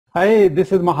Hi,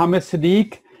 this is Mohammed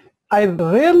Siddique. I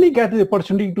rarely get the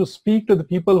opportunity to speak to the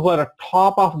people who are at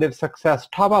top of their success,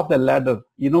 top of the ladder.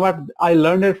 You know what? I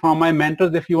learned it from my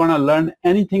mentors. If you want to learn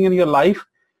anything in your life,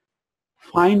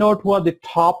 find out who are the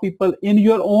top people in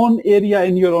your own area,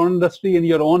 in your own industry, in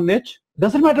your own niche.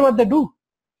 Doesn't matter what they do.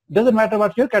 Doesn't matter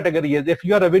what your category is. If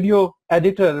you are a video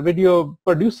editor, video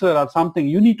producer or something,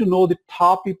 you need to know the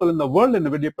top people in the world in the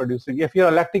video producing. If you're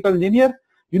an electrical engineer,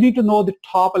 you need to know the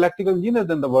top electrical engineers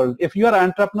in the world. If you are an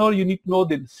entrepreneur, you need to know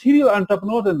the serial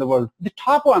entrepreneurs in the world, the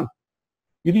top one.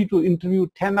 You need to interview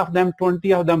 10 of them,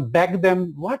 20 of them, beg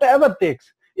them, whatever it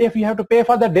takes. If you have to pay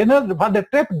for the dinner, for the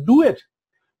trip, do it.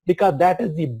 Because that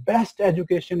is the best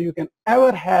education you can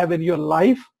ever have in your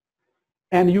life.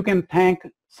 And you can thank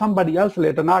somebody else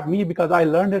later, not me, because I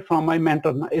learned it from my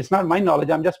mentor. It's not my knowledge,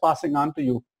 I'm just passing on to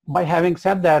you. By having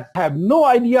said that, I have no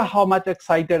idea how much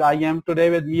excited I am. Today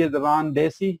with me is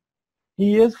Desi.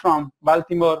 He is from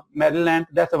Baltimore, Maryland.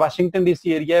 That's a Washington,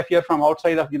 D.C. area. If you're from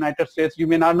outside of the United States, you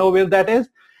may not know where that is.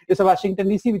 It's a Washington,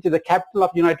 D.C., which is the capital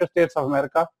of the United States of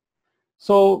America.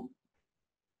 So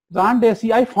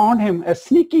Desi, I found him a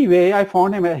sneaky way. I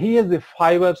found him. He is the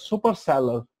Fiverr super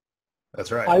seller.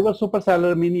 That's right. Fiverr super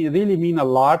seller really mean a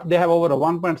lot. They have over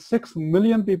 1.6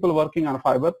 million people working on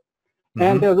Fiverr.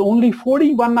 And there's only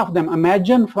 41 of them.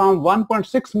 Imagine from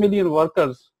 1.6 million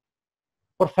workers,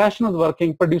 professionals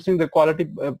working, producing the quality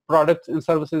products and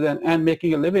services and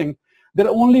making a living. There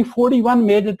are only 41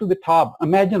 made it to the top.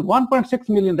 Imagine 1.6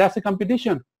 million, that's a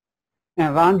competition.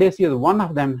 And Desi is one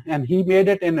of them. And he made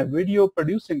it in a video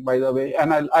producing, by the way.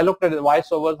 And I looked at his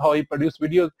voiceovers, how he produced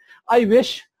videos. I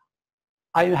wish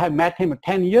I have met him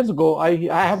 10 years ago. I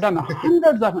have done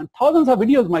hundreds of thousands of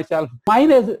videos myself. Mine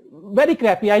is very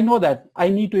crappy. I know that. I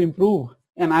need to improve.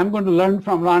 And I'm going to learn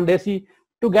from Desi.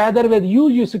 Together with you,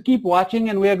 you should keep watching,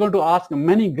 and we are going to ask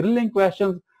many grilling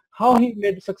questions, how he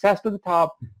made success to the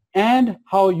top, and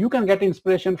how you can get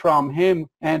inspiration from him.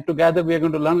 And together we are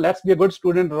going to learn. Let's be a good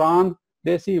student.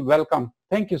 Desi, welcome.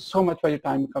 Thank you so much for your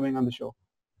time coming on the show.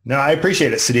 No, I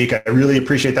appreciate it, Siddique. I really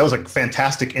appreciate it. That was a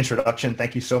fantastic introduction.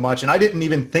 Thank you so much. And I didn't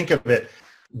even think of it.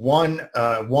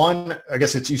 I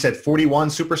guess you said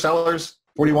 41 super sellers,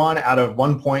 41 out of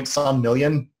 1 point some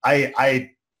million.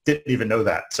 I didn't even know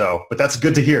that. So, but that's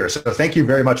good to hear. So thank you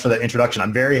very much for that introduction.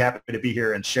 I'm very happy to be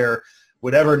here and share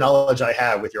whatever knowledge I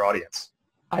have with your audience.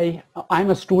 I'm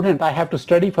a student. I have to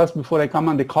study first before I come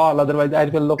on the call. Otherwise, I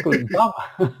will look like dumb.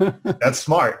 That's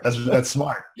smart. That's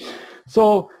smart.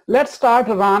 So let's start,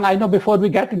 Ron. I know before we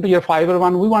get into your Fiverr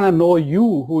one, we want to know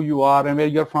you, who you are and where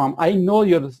you're from. I know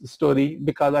your story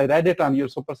because I read it on your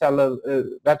Superseller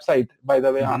website, by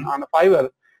the way, on Fiverr,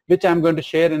 which I'm going to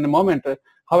share in a moment.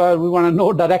 However, we want to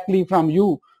know directly from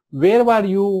you, where were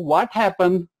you, what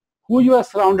happened, who you are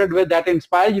surrounded with that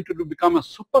inspired you to become a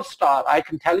superstar. I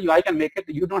can tell you, I can make it.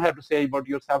 You don't have to say about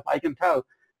yourself. I can tell.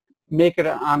 Make it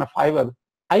on a Fiverr.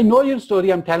 I know your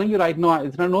story. I'm telling you right now.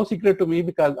 It's no secret to me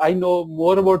because I know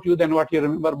more about you than what you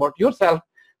remember about yourself.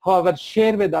 However,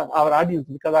 share with our audience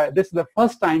because this is the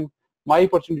first time my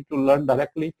opportunity to learn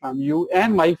directly from you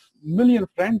and my million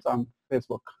friends on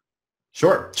Facebook.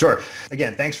 Sure.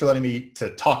 Again, thanks for letting me to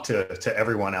talk to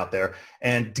everyone out there.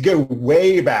 And to go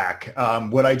way back,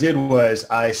 what I did was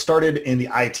I started in the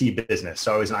IT business.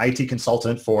 So I was an IT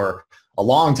consultant for a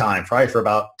long time, probably for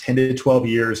about 10 to 12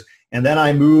 years. And then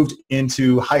I moved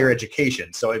into higher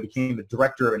education. So I became the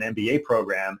director of an MBA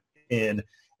program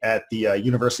at the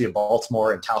University of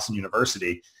Baltimore and Towson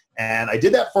University. And I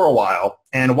did that for a while.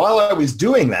 And while I was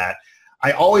doing that,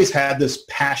 I always had this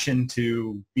passion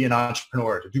to be an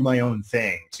entrepreneur, to do my own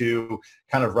thing, to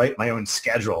kind of write my own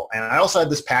schedule. And I also had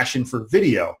this passion for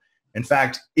video. In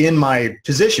fact, in my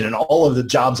position and all of the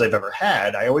jobs I've ever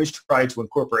had, I always tried to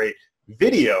incorporate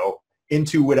video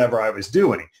into whatever I was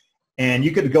doing. And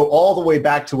you could go all the way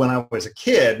back to when I was a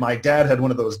kid. My dad had one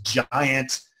of those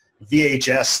giant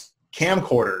VHS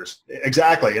camcorders.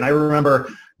 Exactly. And I remember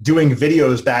doing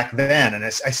videos back then. And I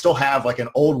still have like an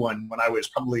old one when I was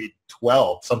probably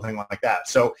 12, something like that.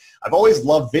 So I've always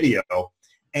loved video.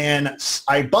 And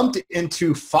I bumped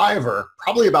into Fiverr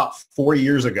probably about 4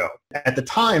 years ago. At the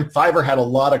time, Fiverr had a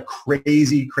lot of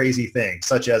crazy things,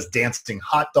 such as dancing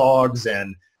hot dogs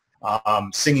and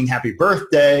singing happy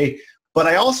birthday. But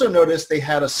I also noticed they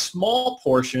had a small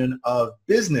portion of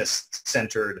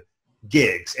business-centered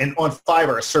gigs. And on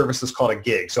Fiverr, a service is called a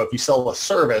gig. So if you sell a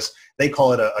service, they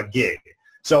call it a gig.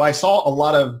 So I saw a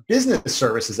lot of business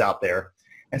services out there.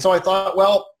 And so I thought,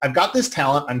 well, I've got this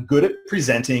talent. I'm good at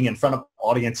presenting in front of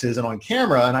audiences and on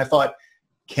camera. And I thought,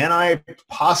 can I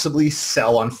possibly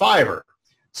sell on Fiverr?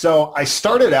 So I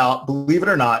started out, believe it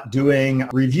or not, doing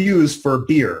reviews for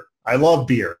beer. I love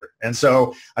beer. And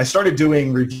so I started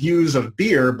doing reviews of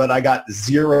beer, but I got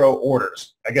 0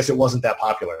 orders. I guess it wasn't that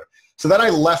popular. So then I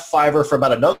left Fiverr for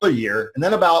about another year. And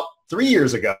then about 3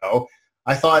 years ago,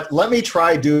 I thought, let me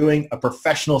try doing a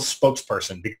professional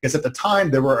spokesperson, because at the time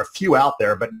there were a few out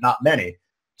there, but not many.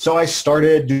 So I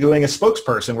started doing a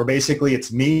spokesperson where basically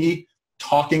it's me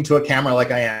talking to a camera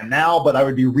like I am now, but I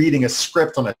would be reading a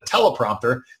script on a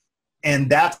teleprompter. And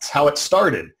that's how it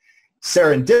started.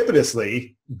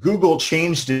 Serendipitously, Google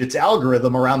changed its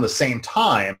algorithm around the same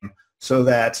time so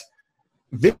that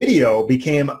video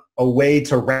became a way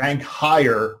to rank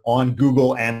higher on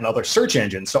Google and other search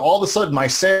engines. So all of a sudden my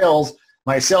sales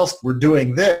were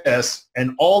doing this,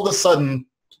 and all of a sudden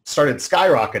started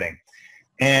skyrocketing.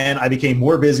 And I became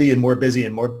more busy and more busy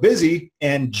and more busy.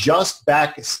 And just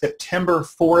back September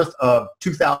 4th of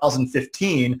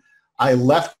 2015, I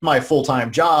left my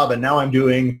full-time job, and now I'm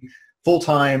doing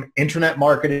full-time internet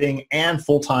marketing and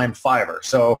full-time Fiverr.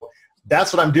 So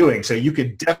that's what I'm doing. So you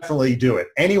could definitely do it.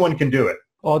 Anyone can do it.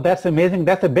 Oh, that's amazing.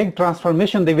 That's a big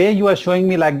transformation. The way you are showing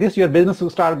me like this, your business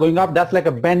will start going up. That's like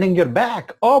a bending your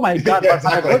back. Oh my God. Yeah,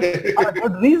 exactly. For a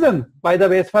good reason. By the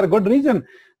way, it's for a good reason.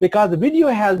 Because the video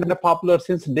has been popular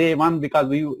since day one,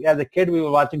 because as a kid, we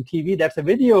were watching TV. That's a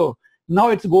video. Now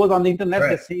it goes on the internet,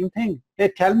 right. The same thing.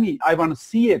 Hey, tell me, I want to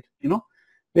see it,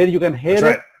 where you can hear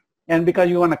it. And because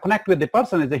you want to connect with the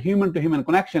person, it's a human-to-human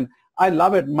connection. I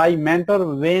love it. My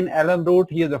mentor, Wayne Allen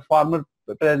wrote, he is a former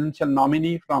presidential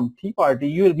nominee from Tea Party.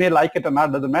 You may like it or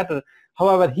not, doesn't matter.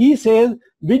 However, he says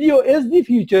video is the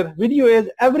future. Video is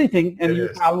everything. And you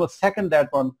can almost second that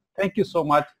one. Thank you so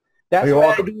much. That's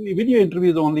why I do video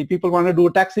interviews only. People want to do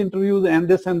text interviews and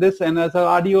this. And as an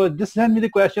audio, just send me the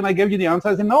question. I give you the answer.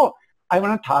 I say, no, I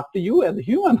want to talk to you as a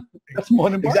human. That's more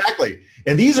important. Exactly.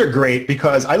 And these are great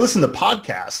because I listen to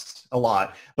podcasts a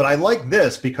lot, but I like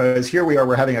this because here we are,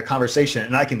 we're having a conversation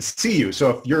and I can see you. So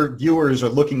if your viewers are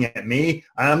looking at me,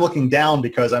 I'm looking down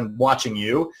because I'm watching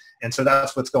you. And so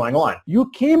that's what's going on. You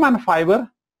came on Fiverr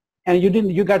and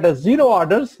you got 0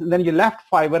 orders, and then you left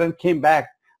Fiverr and came back.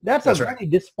 That's a very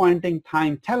disappointing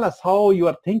time. Tell us how you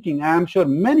are thinking. I'm sure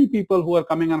many people who are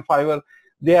coming on Fiverr,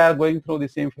 they are going through the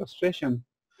same frustration.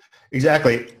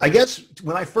 Exactly. I guess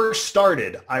when I first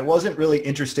started, I wasn't really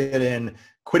interested in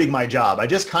quitting my job. I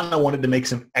just kind of wanted to make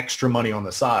some extra money on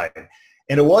the side.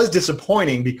 And it was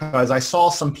disappointing because I saw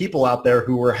some people out there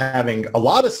who were having a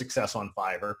lot of success on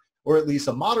Fiverr, or at least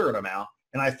a moderate amount.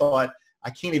 And I thought,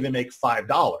 I can't even make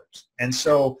 $5. And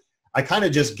so I kind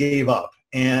of just gave up.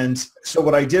 And so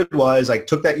what I did was I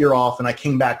took that year off and I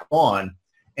came back on.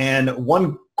 And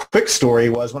one quick story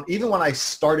was even when I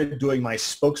started doing my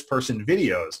spokesperson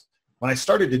videos, when I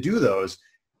started to do those,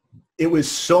 it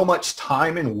was so much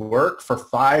time and work for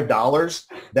 $5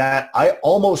 that I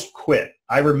almost quit.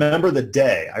 I remember the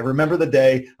day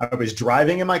I was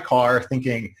driving in my car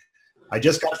thinking, I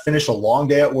just got finished a long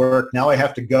day at work. Now I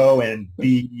have to go and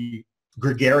be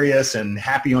gregarious and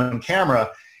happy on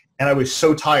camera. And I was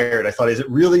so tired. I thought, is it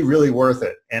really, really worth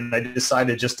it? And I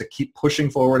decided just to keep pushing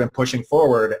forward and pushing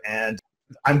forward. And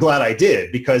I'm glad I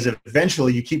did, because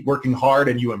eventually you keep working hard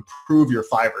and you improve your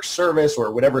Fiverr service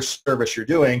or whatever service you're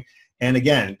doing. And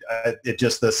again,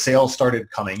 the sales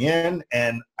started coming in.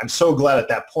 And I'm so glad at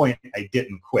that point I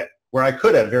didn't quit, where I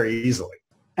could have very easily.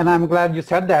 And I'm glad you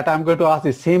said that. I'm going to ask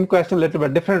the same question a little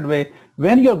bit different way.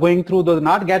 When you're going through those,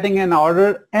 not getting an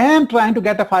order and trying to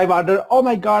get a $5 order, oh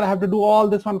my God, I have to do all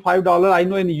this on $5. I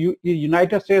know in the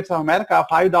United States of America,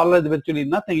 $5 is virtually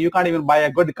nothing. You can't even buy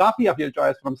a good coffee of your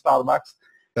choice from Starbucks.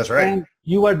 That's right. And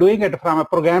you are doing it from a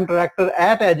program director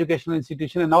at an educational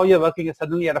institution, and now you're working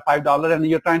suddenly at a $5, and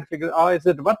you're trying to figure out, is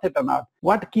it worth it or not?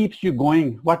 What keeps you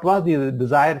going? What was the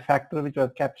desired factor which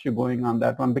kept you going on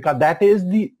that one? Because that is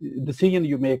the decision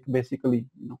you make, basically.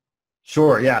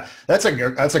 Sure. Yeah, that's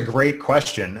a great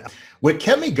question. What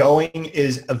kept me going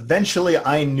is eventually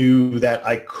I knew that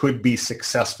I could be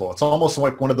successful. It's almost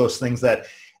like one of those things that,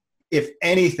 if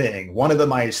anything, one of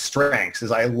my strengths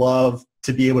is I love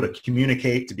to be able to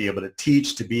communicate, to be able to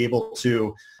teach, to be able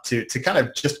to kind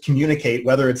of just communicate,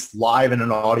 whether it's live in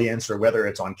an audience or whether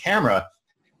it's on camera.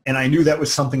 And I knew that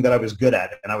was something that I was good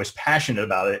at, and I was passionate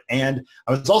about it. And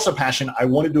I was also passionate. I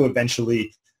wanted to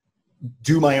eventually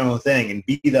do my own thing and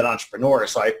be that entrepreneur.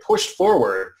 So I pushed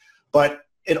forward, but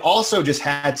it also just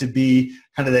had to be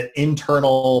kind of that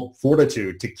internal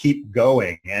fortitude to keep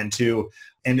going. And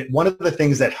one of the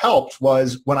things that helped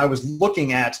was when I was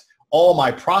looking at all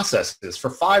my processes for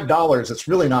 $5, it's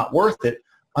really not worth it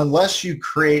unless you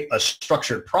create a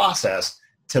structured process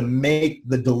to make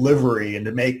the delivery and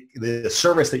to make the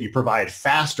service that you provide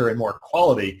faster and more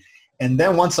quality. And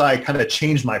then once I kind of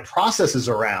changed my processes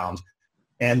around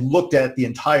and looked at the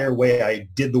entire way I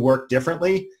did the work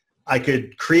differently, I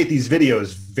could create these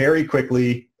videos very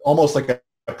quickly, almost like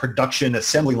a production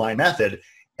assembly line method.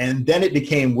 And then it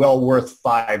became well worth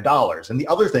 $5. And the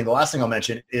other thing, the last thing I'll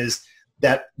mention is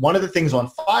that one of the things on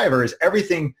Fiverr is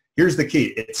everything, here's the key,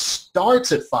 it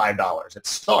starts at $5. It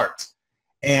starts.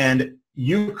 And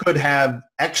you could have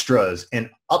extras and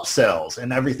upsells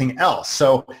and everything else.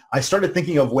 So I started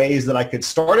thinking of ways that I could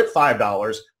start at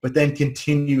 $5, but then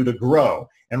continue to grow.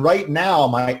 And right now,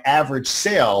 my average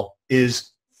sale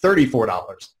is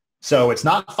 $34. So it's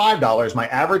not $5. My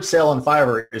average sale on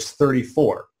Fiverr is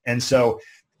 $34. And so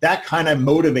that kind of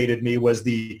motivated me, was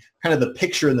the kind of the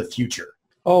picture in the future.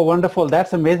 Oh, wonderful.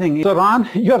 That's amazing. So Ron,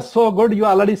 you are so good. You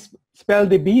already spelled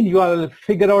the bean. You will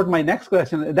figure out my next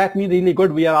question. That means really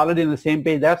good. We are already on the same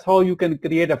page. That's how you can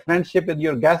create a friendship with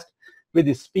your guest with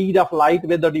the speed of light,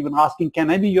 without even asking, can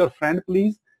I be your friend,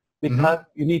 please? Because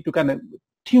you need to kind of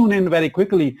tune in very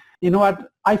quickly. You know what?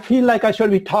 I feel like I should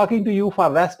be talking to you for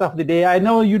the rest of the day. I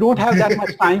know you don't have that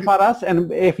much time for us.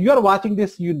 And if you're watching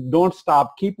this, you don't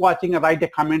stop. Keep watching and write a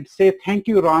comment. Say, thank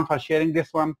you, Ron, for sharing this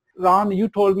one. Ron, you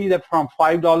told me that from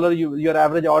 $5, your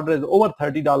average order is over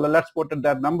 $30. Let's put it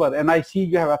that number. And I see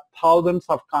you have thousands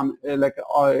of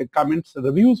comments,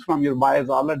 reviews from your buyers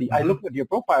already. I looked at your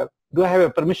profile. Do I have a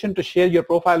permission to share your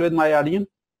profile with my audience?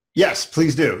 Yes,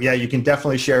 please do. Yeah, you can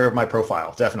definitely share my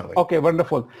profile. Definitely. Okay,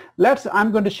 wonderful.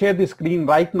 I'm going to share the screen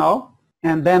right now,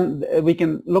 and then we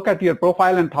can look at your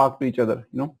profile and talk to each other,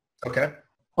 you know. Okay.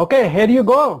 Okay, here you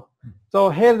go. So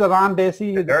here's the Ron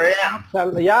Desi. There I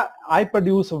am. Yeah, I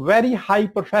produce very high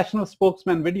professional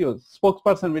spokesperson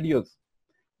videos.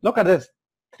 Look at this,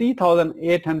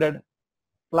 3,800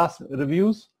 plus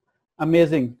reviews.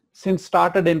 Amazing. Since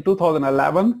started in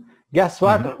 2011. Guess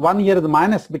what? 1 year is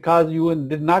minus because you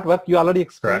did not work. You already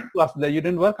explained to us that you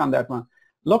didn't work on that one.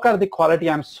 Look at the quality.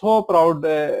 I'm so proud,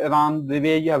 Ron, the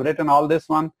way you have written all this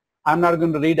one. I'm not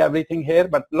going to read everything here,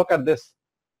 but look at this.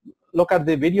 Look at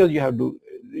the videos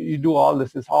you do all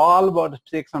this. It's all about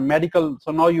take some medical.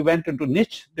 So now you went into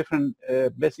niche, different,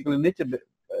 basically niche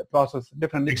process,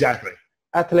 different niche. Exactly.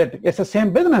 Athletic. It's the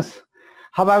same business.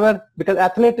 However, because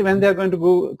athlete, when they're going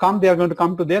to come, they are going to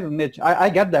come to their niche. I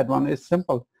get that one. It's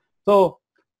simple. So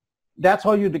that's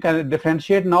how you kind of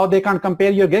differentiate. Now they can't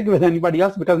compare your gig with anybody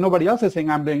else because nobody else is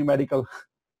saying I'm doing medical.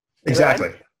 Exactly.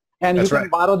 Right? And that's you can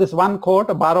borrow this one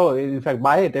quote, in fact,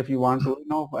 buy it if you want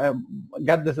to,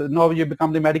 get this. No, you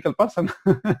become the medical person.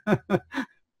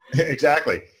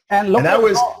 Exactly. And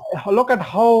look at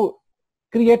how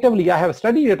creatively I have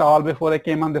studied it all before I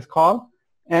came on this call.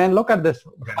 And look at this,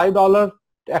 $5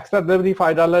 extra delivery,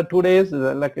 $5, 2 days,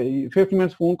 like a 50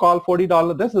 minutes phone call,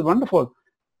 $40. This is wonderful.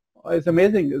 It's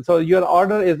amazing. So your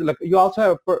order is like, you also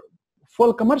have a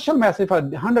full commercial message for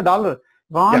 $100.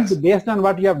 Ron, based on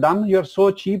what you have done, you're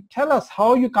so cheap. Tell us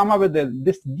how you come up with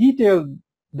this detailed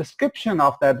description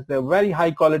of that, the very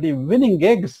high quality winning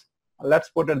gigs, let's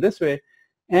put it this way,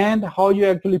 and how you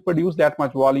actually produce that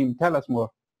much volume. Tell us more.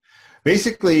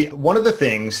 Basically, one of the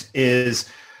things is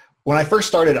when I first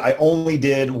started, I only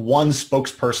did one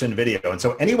spokesperson video. And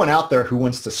so anyone out there who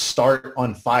wants to start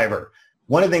on Fiverr,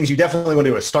 one of the things you definitely want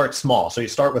to do is start small. So you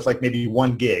start with like maybe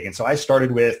one gig. And so I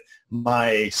started with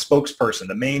my spokesperson,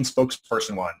 the main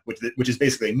spokesperson one, which is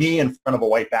basically me in front of a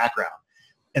white background.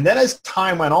 And then as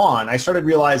time went on, I started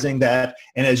realizing that,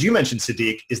 and as you mentioned,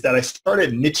 Siddique, is that I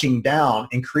started niching down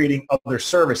and creating other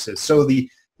services. So the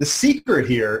secret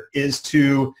here is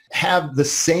to have the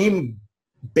same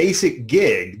basic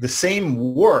gig, the same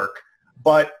work,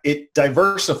 but it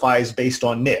diversifies based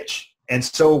on niche. And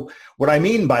so what I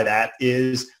mean by that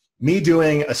is me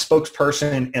doing a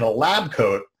spokesperson in a lab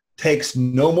coat takes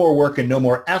no more work and no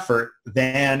more effort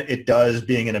than it does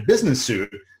being in a business suit,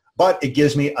 but it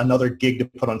gives me another gig to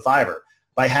put on Fiverr.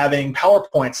 By having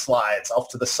PowerPoint slides off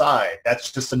to the side,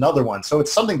 that's just another one. So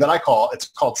it's something that it's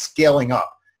called scaling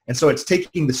up. And so it's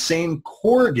taking the same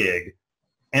core gig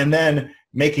and then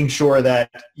making sure that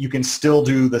you can still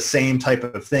do the same type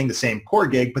of thing, the same core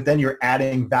gig, but then you're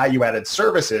adding value-added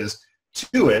services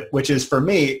to it, which is, for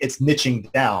me, it's niching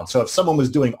down. So if someone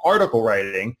was doing article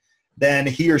writing, then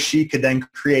he or she could then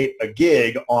create a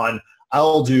gig on,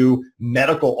 I'll do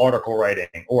medical article writing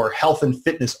or health and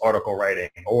fitness article writing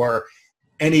or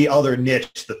any other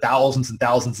niche, the thousands and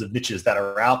thousands of niches that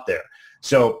are out there.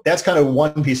 So that's kind of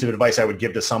one piece of advice I would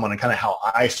give to someone and kind of how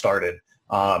I started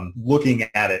looking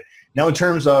at it. Now, in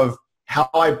terms of how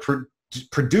I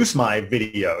produce my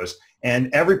videos,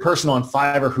 and every person on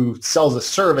Fiverr who sells a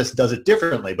service does it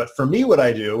differently. But for me, what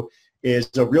I do is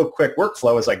a real quick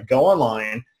workflow is I go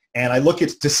online and I look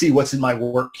to see what's in my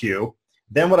work queue.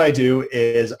 Then what I do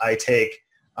is I take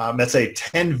let's say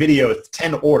 10 videos,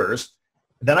 10 orders.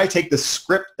 Then I take the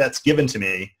script that's given to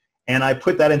me and I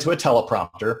put that into a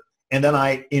teleprompter. And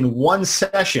then in one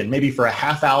session, maybe for a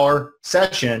half-hour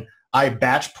session, I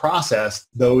batch process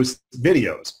those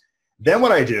videos. Then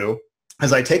what I do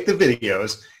is I take the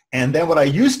videos, and then what I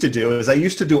used to do is I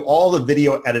used to do all the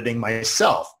video editing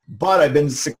myself. But I've been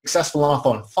successful enough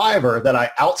on Fiverr that I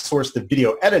outsourced the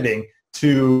video editing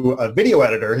to a video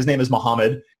editor. His name is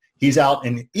Mohammed. He's out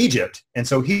in Egypt, and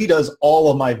so he does all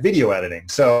of my video editing.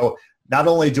 So not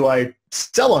only do I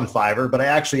sell on Fiverr, but I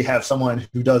actually have someone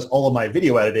who does all of my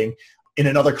video editing in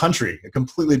another country, a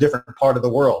completely different part of the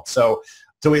world. So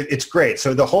it's great.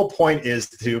 So the whole point is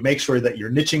to make sure that you're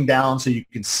niching down so you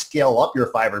can scale up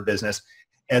your Fiverr business,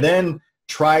 and then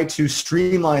try to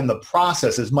streamline the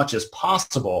process as much as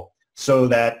possible so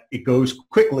that it goes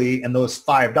quickly, and those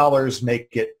 $5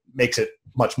 makes it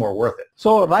much more worth it.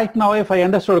 So right now, if I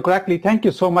understood correctly, thank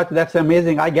you so much. That's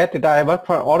amazing. I get it. I work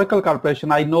for Oracle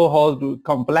Corporation. I know how to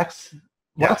complex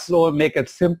workflow, make it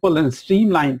simple and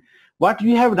streamlined. What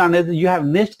you have done is you have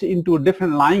niched into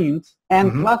different lines,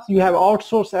 and plus you have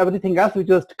outsourced everything else, which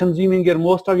is consuming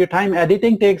most of your time.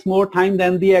 Editing takes more time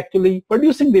than the actually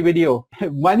producing the video.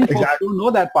 Many folks don't know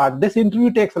that part. This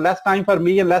interview takes less time for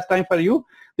me and less time for you.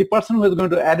 The person who is going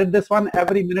to edit this one,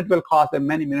 every minute will cost them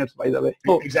many minutes, by the way.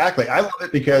 So, exactly. I love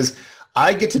it because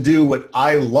I get to do what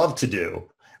I love to do,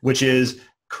 which is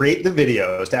create the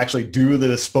videos, to actually do the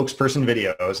spokesperson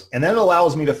videos, and then it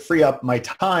allows me to free up my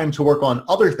time to work on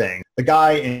other things. The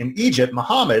guy in Egypt,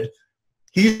 Mohammed,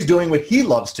 he's doing what he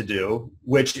loves to do,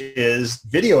 which is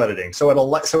video editing. So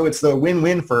it's the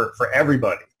win-win for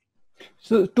everybody.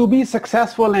 So to be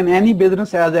successful in any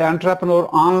business as an entrepreneur,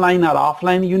 online or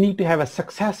offline, you need to have a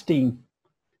success team.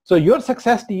 So your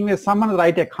success team is someone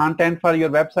write a content for your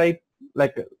website,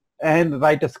 and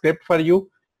write a script for you.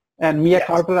 And Mia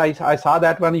Carter, I saw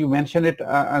that one. You mentioned it,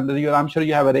 and I'm sure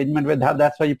you have arrangement with her.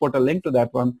 That's why you put a link to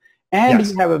that one. And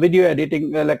you have a video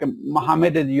editing, like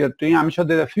Mohammed is your team. I'm sure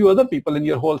there's a few other people in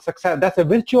your whole success. That's a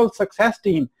virtual success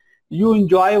team. You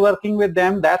enjoy working with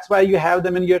them. That's why you have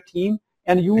them in your team.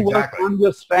 And you work on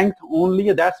your strength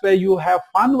only. That's where you have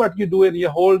fun what you do in your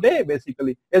whole day,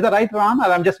 basically. Is that right, Ron?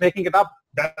 Or I'm just making it up?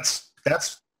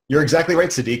 You're exactly right,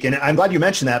 Siddique. And I'm glad you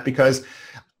mentioned that because,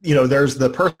 there's the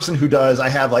person who does, I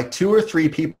have like 2 or 3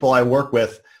 people I work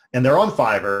with, and they're on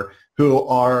Fiverr, who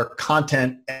are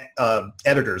content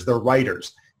editors, they're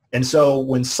writers. And so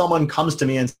when someone comes to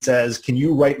me and says, can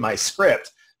you write my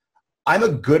script? I'm a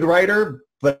good writer,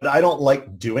 but I don't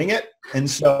like doing it. And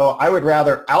so I would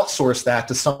rather outsource that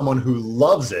to someone who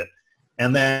loves it,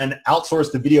 and then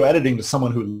outsource the video editing to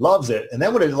someone who loves it. And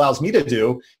then what it allows me to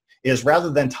do is, rather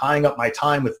than tying up my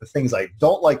time with the things I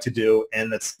don't like to do,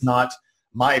 and that's not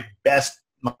my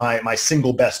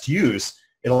single best use,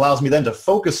 it allows me then to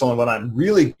focus on what I'm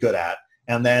really good at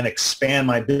and then expand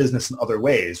my business in other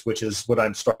ways, which is what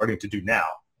I'm starting to do now.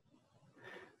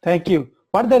 Thank you.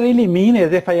 What they really mean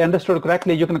is, if I understood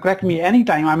correctly, you can correct me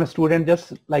anytime. I'm a student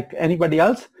just like anybody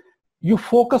else. You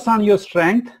focus on your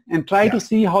strength and try to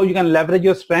see how you can leverage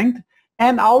your strength,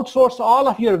 and outsource all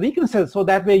of your weaknesses, so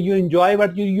that way you enjoy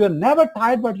what you're never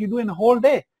tired what you do in a whole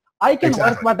day. I can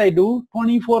work what I do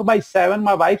 24/7.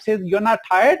 My wife says, you're not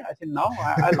tired? I said, no,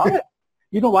 I love it.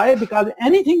 You know why? Because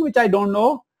anything which I don't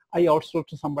know, I outsource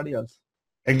to somebody else.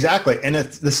 Exactly. And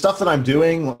it's the stuff that I'm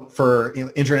doing for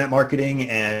internet marketing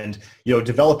and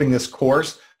developing this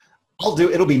course,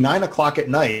 it'll be 9 o'clock at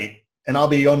night, and I'll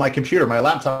be on my computer, my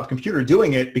laptop computer,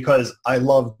 doing it because I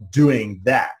love doing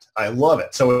that. I love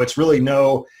it. So it's really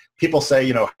people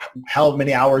say, how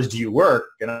many hours do you work?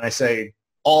 And I say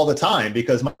all the time,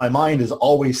 because my mind is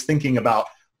always thinking about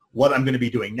what I'm going to be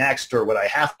doing next, or what I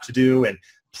have to do, and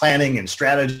planning and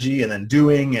strategy, and then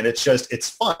doing. And it's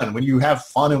fun. When you have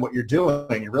fun in what you're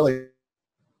doing, you're really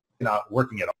not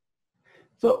working at all.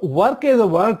 So work is a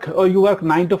work, or you work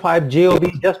 9 to 5, job,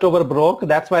 just over broke.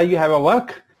 That's why you have a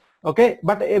work. Okay.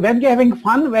 But when you're having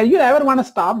fun, will you ever want to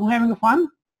stop having fun?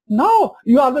 No,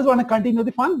 you always want to continue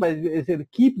the fun, but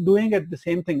keep doing it, the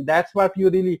same thing. That's what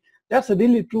that's a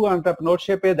really true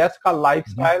entrepreneurship. That's called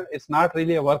lifestyle. It's not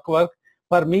really a work.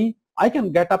 For me, I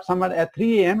can get up somewhere at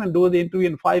 3 a.m. and do the interview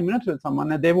in 5 minutes with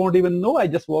someone, and they won't even know I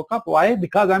just woke up. Why?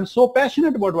 Because I'm so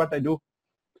passionate about what I do.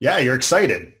 Yeah, you're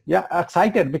excited. Yeah,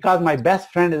 excited because my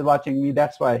best friend is watching me.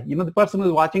 That's why. The person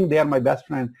who's watching, they are my best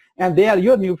friend. And they are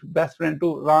your new best friend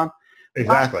too, Ron.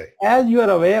 Exactly. But as you are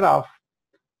aware of,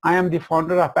 I am the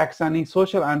founder of Pakistani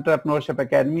Social Entrepreneurship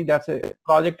Academy. That's a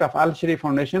project of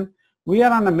al-Shariffoundation. We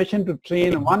are on a mission to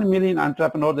train 1 million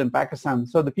entrepreneurs in Pakistan.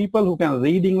 So the people who can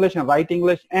read English and write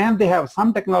English, and they have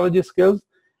some technology skills,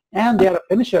 and they are a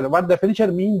finisher. What the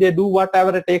finisher mean? They do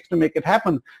whatever it takes to make it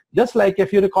happen. Just like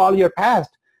if you recall your past,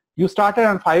 you started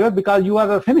on Fiverr because you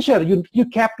are a finisher. You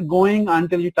kept going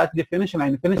until you touched the finish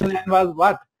line. Finish line was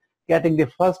what? Getting the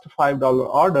first $5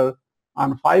 order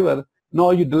on Fiverr.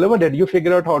 Now you delivered it. You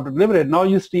figured out how to deliver it. Now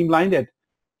you streamlined it.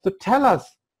 So tell us,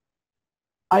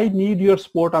 I need your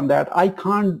support on that. I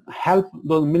can't help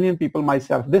those million people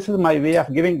myself. This is my way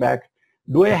of giving back.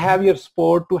 Do I have your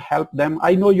support to help them?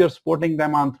 I know you're supporting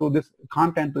them on through this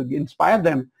content to inspire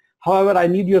them. However, I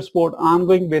need your support on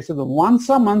ongoing basis. Once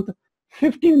a month,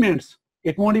 15 minutes.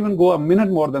 It won't even go a minute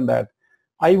more than that.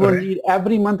 I will need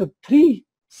every month 3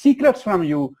 secrets from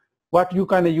you, what you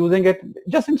kind of using it,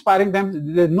 just inspiring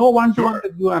them. There's no one-to-one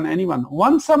with you on anyone.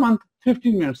 Once a month,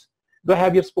 15 minutes. Do I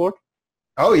have your support?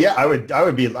 Oh yeah, I would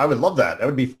love that. That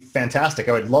would be fantastic.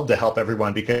 I would love to help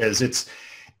everyone because it's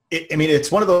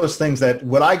one of those things that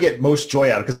what I get most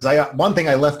joy out of, because one thing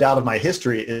I left out of my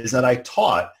history is that I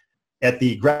taught at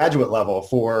the graduate level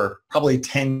for probably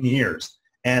 10 years.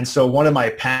 And so one of my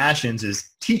passions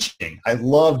is teaching. I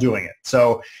love doing it.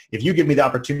 So if you give me the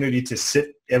opportunity to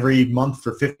sit every month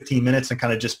for 15 minutes and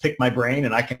kind of just pick my brain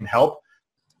and I can help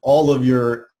all of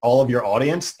your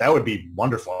audience, that would be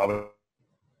wonderful. I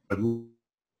would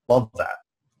love that.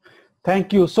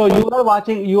 Thank you. So you are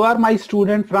watching, you are my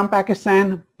student from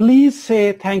Pakistan. Please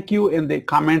say thank you in the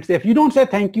comments. If you don't say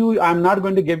thank you, I'm not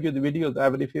going to give you the videos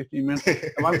every 15 minutes,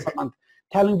 once a month.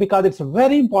 Telling, because it's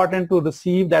very important to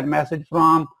receive that message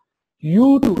from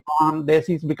you to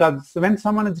Desi, because when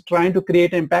someone is trying to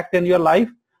create impact in your life,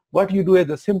 what you do is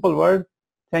a simple word,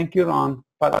 thank you, Ron,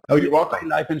 for you're welcome.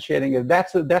 Life and sharing it.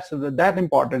 That's that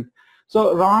important.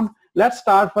 So Ron, let's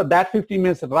start for that 15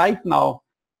 minutes right now.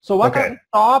 So what are the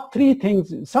top 3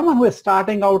 things, someone who is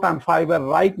starting out on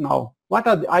Fiverr right now,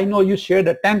 I know you shared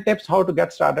the 10 tips how to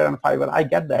get started on Fiverr. I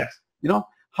get that,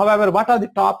 However, what are the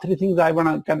top 3 things I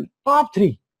want to, top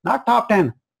 3, not top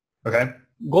 10. Okay.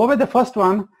 Go with the first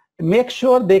one. Make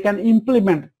sure they can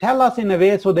implement. Tell us in a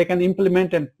way so they can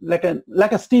implement and like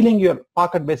a stealing your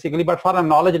pocket basically, but for the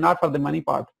knowledge, not for the money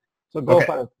part. So go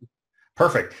for it.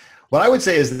 Perfect. What I would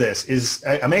say is this,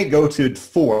 I may go to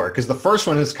 4 because the first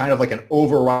one is kind of like an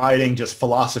overriding just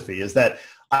philosophy, is that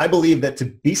I believe that to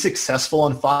be successful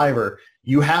on Fiverr,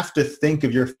 you have to think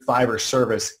of your Fiverr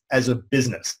service as a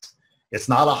business. It's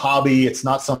not a hobby. It's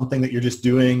not something that you're just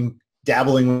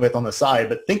dabbling with on the side,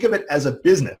 but think of it as a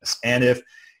business. And if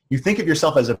you think of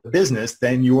yourself as a business,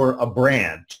 then you're a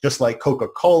brand, just like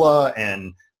Coca-Cola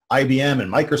and IBM and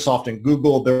Microsoft and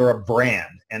Google, they're a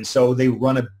brand. And so they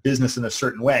run a business in a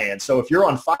certain way. And so if you're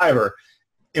on Fiverr,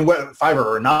 Fiverr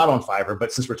or not on Fiverr,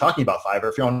 but since we're talking about Fiverr,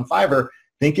 if you're on Fiverr,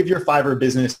 think of your Fiverr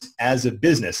business as a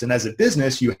business. And as a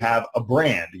business, you have a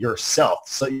brand, yourself.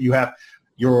 So you have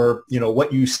your,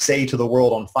 what you say to the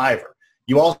world on Fiverr.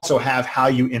 You also have how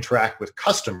you interact with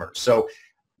customers. So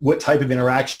what type of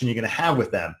interaction you're going to have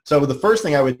with them. So the first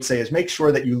thing I would say is make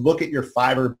sure that you look at your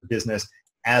Fiverr business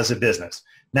as a business.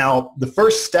 Now, the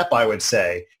first step I would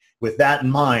say with that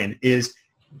in mind is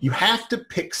you have to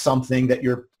pick something that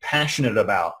you're passionate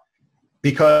about,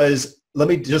 because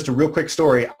just a real quick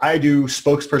story. I do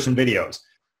spokesperson videos.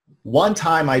 One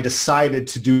time I decided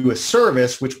to do a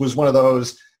service, which was one of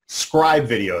those scribe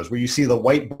videos where you see the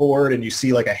whiteboard and you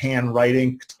see like a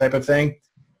handwriting type of thing.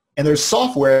 And there's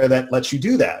software that lets you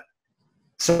do that.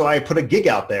 So I put a gig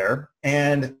out there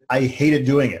and I hated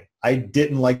doing it. I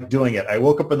didn't like doing it. I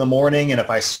woke up in the morning and if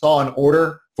I saw an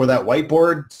order for that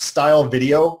whiteboard style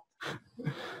video,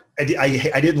 I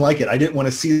didn't like it. I didn't want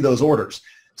to see those orders.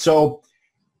 So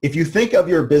if you think of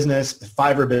your business,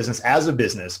 Fiverr business, as a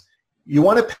business, you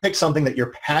want to pick something that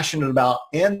you're passionate about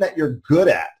and that you're good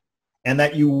at and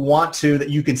that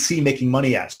you can see making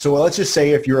money at. So let's just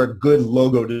say if you're a good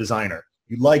logo designer,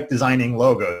 you like designing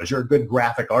logos, you're a good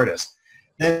graphic artist,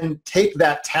 then take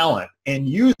that talent and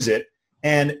use it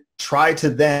and try to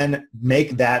then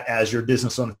make that as your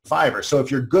business on Fiverr. So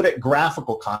if you're good at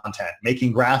graphical content,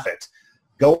 making graphics,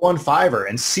 go on Fiverr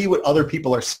and see what other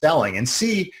people are selling and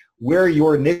see where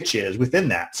your niche is within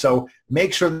that. So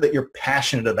make sure that you're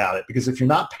passionate about it, because if you're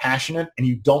not passionate and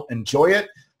you don't enjoy it,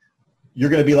 you're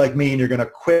going to be like me and you're going to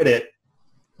quit it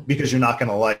because you're not going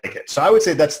to like it. So I would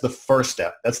say that's the first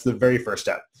step. That's the very first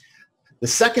step. The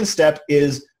second step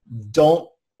is don't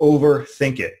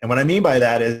overthink it. And what I mean by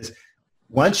that is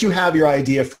once you have your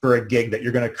idea for a gig that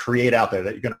you're going to create out there,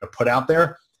 that you're going to put out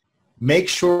there, make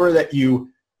sure that you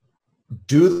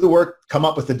do the work, come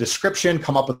up with a description,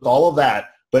 come up with all of that,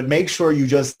 but make sure you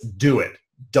just do it.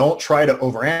 Don't try to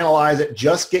overanalyze it.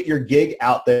 Just get your gig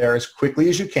out there as quickly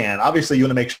as you can. Obviously, you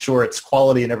want to make sure it's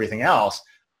quality and everything else,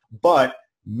 but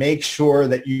make sure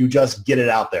that you just get it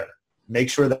out there. make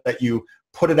sure that you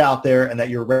put it out there and that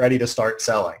you're ready to start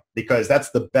selling, because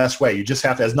that's the best way. You just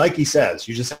have to, as Nike says,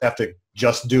 you just have to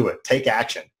just do it. Take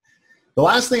action. The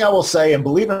last thing I will say, and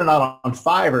believe it or not, on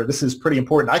Fiverr, this is pretty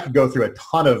important. I could go through a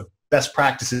ton of best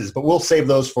practices, but we'll save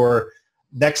those for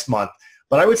next month.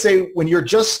 But I would say when you're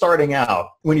just starting out,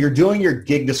 when you're doing your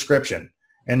gig description,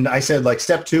 and I said like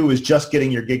step 2 is just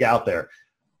getting your gig out there,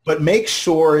 but make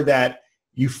sure that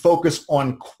you focus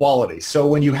on quality. So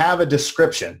when you have a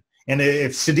description, and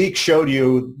if Siddique showed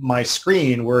you my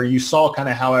screen where you saw kind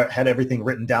of how I had everything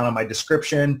written down on my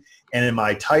description and in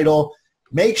my title,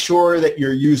 make sure that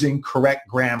you're using correct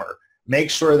grammar. Make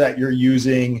sure that you're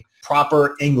using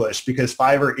proper English, because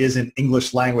Fiverr is an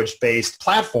English language-based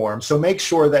platform. So make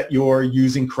sure that you're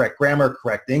using correct grammar,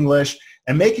 correct English,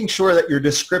 and making sure that your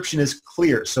description is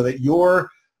clear so that your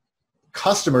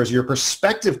customers, your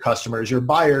prospective customers, your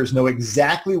buyers know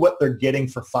exactly what they're getting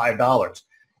for $5.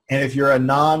 And if you're a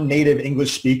non-native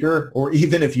English speaker, or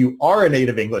even if you are a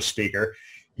native English speaker,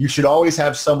 you should always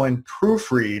have someone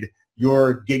proofread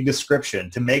your gig description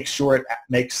to make sure it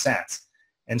makes sense.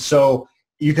 And so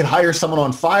you can hire someone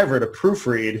on Fiverr to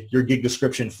proofread your gig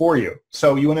description for you.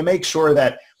 So you want to make sure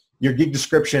that your gig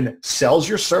description sells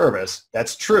your service.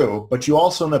 That's true, but you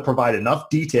also want to provide enough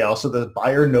detail so the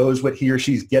buyer knows what he or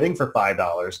she's getting for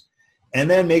 $5. And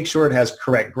then make sure it has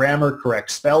correct grammar,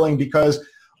 correct spelling, because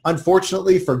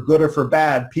unfortunately, for good or for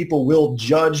bad, people will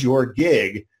judge your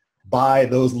gig by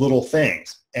those little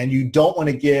things. And you don't want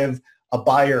to give a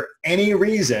buyer any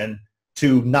reason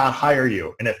to not hire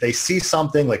you. And if they see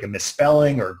something like a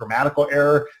misspelling or a grammatical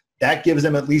error, that gives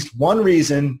them at least one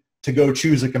reason to go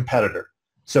choose a competitor.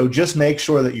 So just make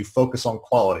sure that you focus on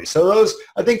quality. So those,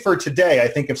 I think for today, I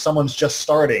think if someone's just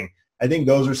starting, I think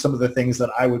those are some of the things that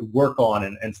I would work on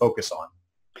and focus on.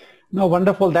 No,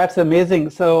 wonderful. That's amazing.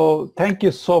 So thank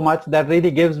you so much. That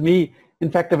really gives me,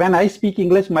 in fact, when I speak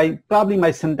English, probably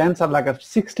my sentence are like a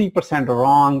 60%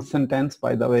 wrong sentence,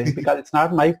 by the way, because it's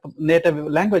not my native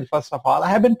language, first of all. I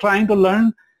have been trying to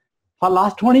learn for the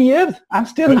last 20 years. I'm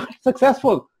still not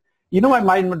successful. You know,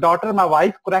 my daughter, my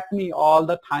wife correct me all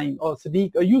the time. Oh,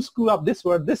 Siddique, you screw up this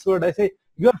word, this word. I say,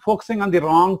 you're focusing on the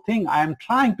wrong thing. I am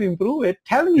trying to improve it.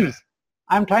 Tell me. Yes.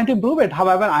 I'm trying to improve it.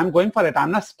 However, I'm going for it.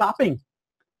 I'm not stopping.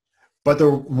 But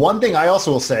the one thing I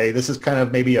also will say, this is kind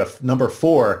of maybe a number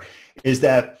 4, is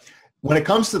that when it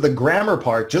comes to the grammar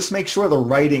part, just make sure the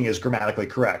writing is grammatically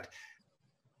correct.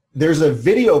 There's a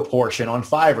video portion on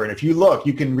Fiverr, and if you look,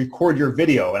 you can record your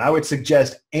video. And I would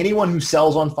suggest anyone who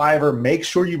sells on Fiverr, make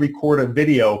sure you record a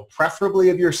video, preferably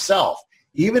of yourself,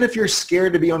 even if you're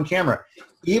scared to be on camera.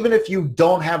 Even if you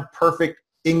don't have perfect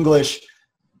English,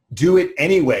 do it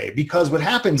anyway, because what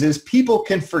happens is people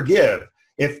can forgive.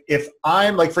 If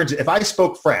I'm like, for instance, if I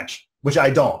spoke French, which I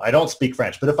don't speak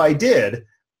French, but if I did,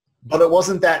 but it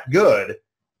wasn't that good,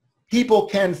 people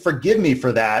can forgive me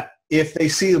for that if they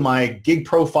see my gig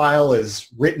profile is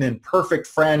written in perfect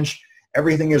French,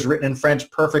 everything is written in French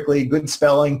perfectly, good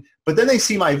spelling, but then they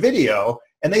see my video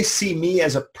and they see me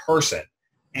as a person,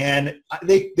 and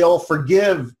they'll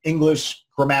forgive English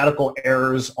grammatical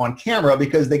errors on camera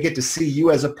because they get to see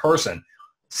you as a person.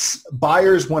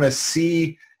 Buyers want to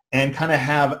see and kind of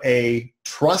have a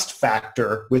trust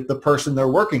factor with the person they're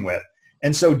working with.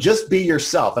 And so just be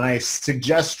yourself. And I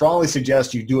strongly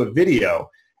suggest you do a video,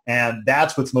 and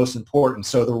that's what's most important.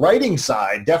 So the writing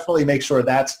side, definitely make sure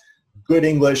that's good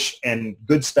English and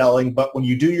good spelling. But when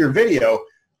you do your video,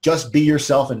 just be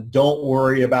yourself and don't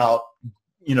worry about,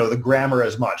 the grammar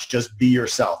as much. Just be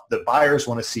yourself. The buyers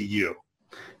want to see you.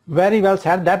 Very well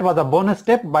said. That was a bonus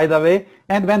tip, by the way.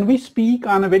 And when we speak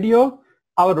on a video,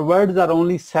 our words are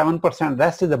only 7%.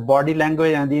 Rest is the body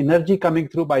language and the energy coming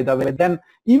through, by the way. Then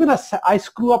even I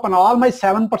screw up on all my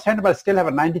 7%, but I still have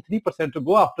a 93% to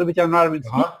go after, which I'm not even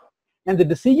speaking. And the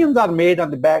decisions are made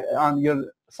on the back, on your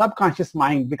subconscious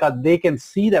mind, because they can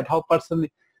see that how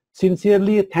personally,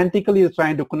 sincerely, authentically is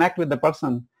trying to connect with the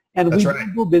person. And we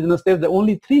don't do business. There's the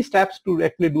only 3 steps to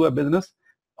actually do a business.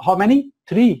 How many?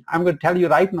 3. I'm going to tell you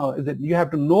right now. Is that you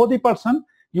have to know the person.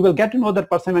 You will get to know that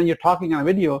person when you're talking on a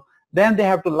video. Then they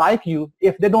have to like you.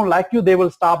 If they don't like you, they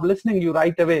will stop listening to you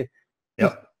right away.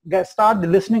 Yep. To start the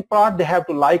listening part, they have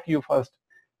to like you first.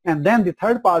 And then the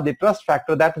third part, the trust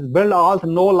factor, that is build all to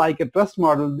know, like a trust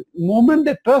model. The moment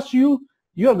they trust you,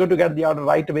 you are going to get the order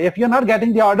right away. If you're not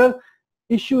getting the order,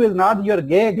 issue is not your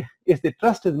gig, it's the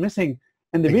trust is missing.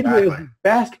 And the video is the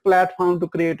best platform to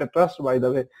create a trust, by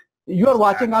the way. You are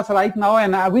watching us right now,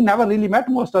 and we never really met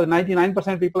most of the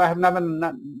 99% people I have never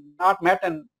not met,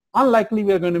 and unlikely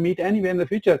we are going to meet anyway in the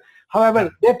future.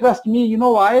 However, they trust me. You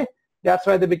know why? That's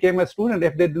why they became a student.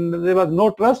 If there was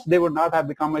no trust, they would not have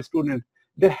become a student.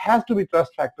 There has to be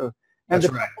trust factor. And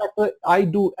That's the right. fact that I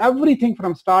do everything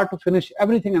from start to finish,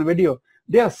 everything in video.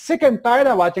 They are sick and tired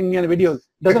of watching me on videos.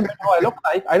 Doesn't matter how I look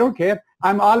like. I don't care.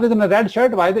 I'm always in a red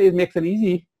shirt. Why? It makes it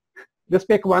easy. Just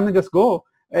pick one and just go.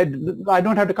 I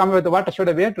don't have to come up with what should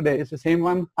I wear today. It's the same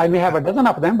one. I may have a dozen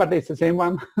of them, but it's the same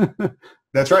one.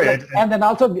 That's right. And then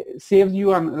also saves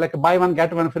you on like buy one,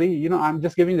 get one free. You know, I'm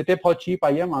just giving the tip how cheap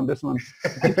I am on this one.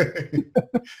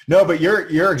 No, but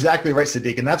you're exactly right,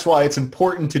 Siddique. And that's why it's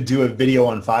important to do a video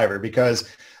on Fiverr, because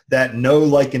that know,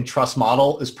 like, and trust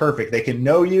model is perfect. They can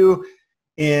know you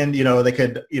in, they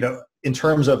could, in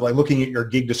terms of like looking at your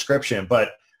gig description,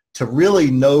 but to really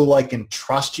know, like, and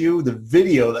trust you, the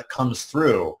video that comes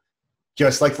through,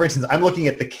 just like, for instance, I'm looking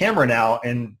at the camera now,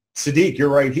 and Siddique, you're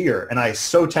right here. And I'm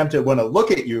so tempted when I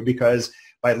look at you, because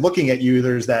by looking at you,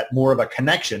 there's that more of a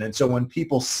connection. And so when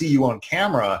people see you on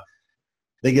camera,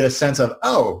 they get a sense of,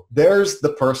 oh, there's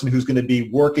the person who's going to be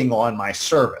working on my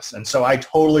service. And so I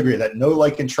totally agree that know,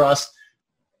 like, and trust,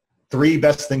 3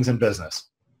 best things in business.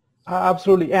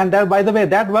 Absolutely. And that, by the way,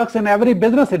 that works in every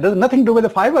business. It does nothing to do with the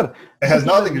Fiverr. It has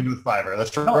nothing to do with Fiverr.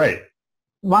 That's right.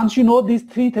 Once you know these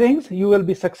 3 things, you will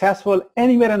be successful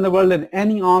anywhere in the world, in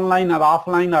any online or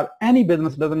offline or any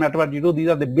business. Doesn't matter what you do. These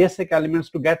are the basic elements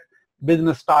to get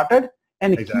business started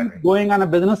and keep going on a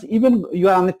business. Even you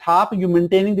are on the top, you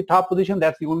maintaining the top position.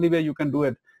 That's the only way you can do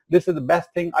it. This is the best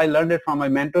thing. I learned it from my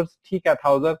mentors, T. Cat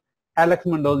Hauser, Alex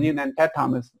Mendosian, and Ted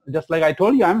Thomas. Just like I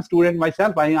told you, I'm a student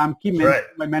myself. I'm keep mentioning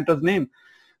my mentor's name.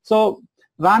 So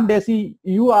Ron, Desi,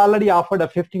 you already offered a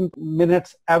 15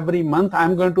 minutes every month.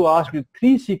 I'm going to ask you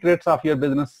 3 secrets of your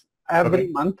business every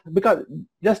month, because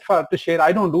just to share,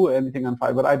 I don't do anything on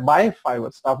Fiverr. I buy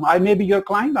Fiverr stuff. I may be your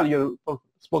client on your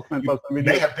spokesman person. You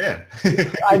may have been.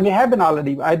 I may have been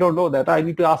already. I don't know that. I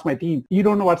need to ask my team. You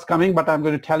don't know what's coming, but I'm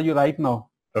going to tell you right now.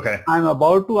 Okay. I'm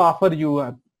about to offer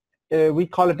you we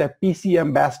call it a PC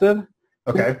ambassador.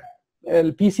 Okay.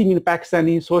 PC means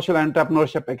Pakistani Social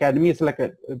Entrepreneurship Academy. It's like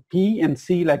a P and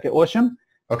C, like an ocean.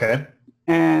 Okay.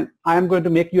 And I'm going to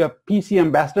make you a PC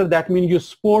ambassador. That means you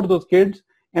support those kids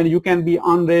and you can be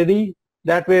unready.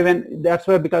 That way,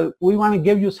 because we want to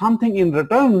give you something in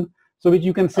return, so which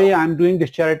you can say, I'm doing this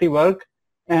charity work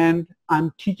and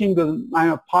I'm teaching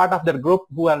I'm a part of that group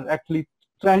who are actually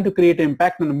trying to create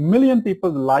impact on 1 million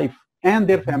people's life and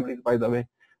their families, by the way.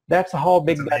 That's how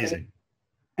big that is.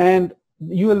 And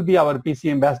you will be our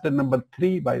PC ambassador number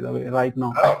 3, by the way, right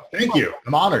now. Oh, thank you.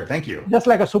 I'm honored. Thank you. Just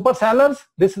like a super sellers,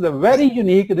 this is a very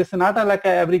unique. This is not like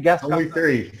every guest. Only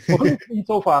 3. Only 3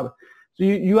 so far. So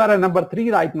you are a number 3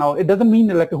 right now. It doesn't mean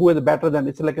like who is better than.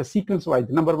 It's like a sequence wise.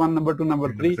 Number 1, number 2,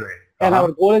 number 3. And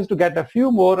our goal is to get a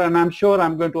few more. And I'm sure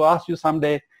I'm going to ask you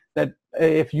someday that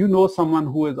if you know someone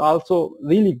who is also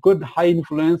really good, high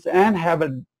influence, and have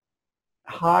a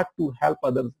heart to help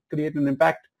others, create an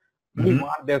impact, we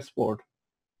want their support.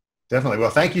 Definitely. Well,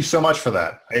 thank you so much for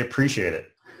that. I appreciate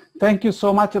it. Thank you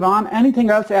so much, Ron. Anything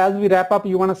else as we wrap up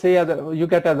you want to say you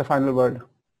get as a final word?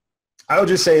 I would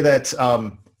just say that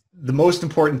the most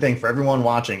important thing for everyone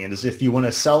watching is if you want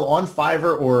to sell on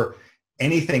Fiverr or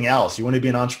anything else, you want to be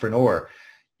an entrepreneur,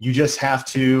 you just have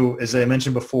to, as I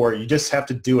mentioned before, you just have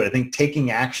to do it. I think taking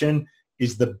action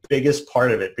is the biggest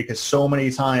part of it, because so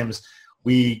many times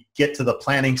we get to the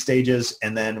planning stages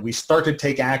and then we start to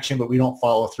take action, but we don't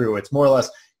follow through. It's more or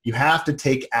less, you have to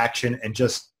take action and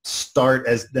just start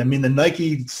the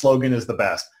Nike slogan is the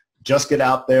best. Just get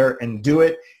out there and do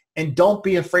it. And don't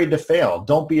be afraid to fail.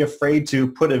 Don't be afraid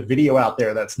to put a video out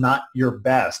there that's not your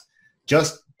best.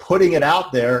 Just putting it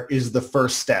out there is the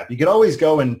first step. You could always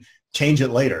go and change it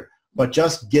later, but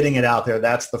just getting it out there,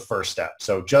 that's the first step.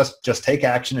 So just take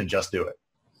action and just do it.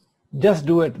 Just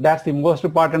do it. That's the most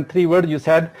important 3 words you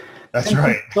said. That's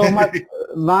right. Thank you so much,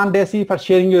 Ron, Desi, for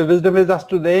sharing your wisdom with us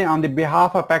today. On the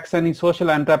behalf of Pakistani Social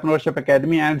Entrepreneurship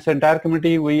Academy and its entire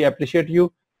community, we appreciate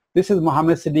you. This is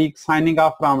Mohammed Siddique signing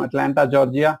off from Atlanta,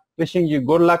 Georgia. Wishing you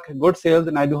good luck, good sales,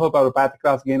 and I do hope our path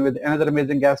cross again with another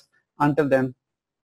amazing guest. Until then,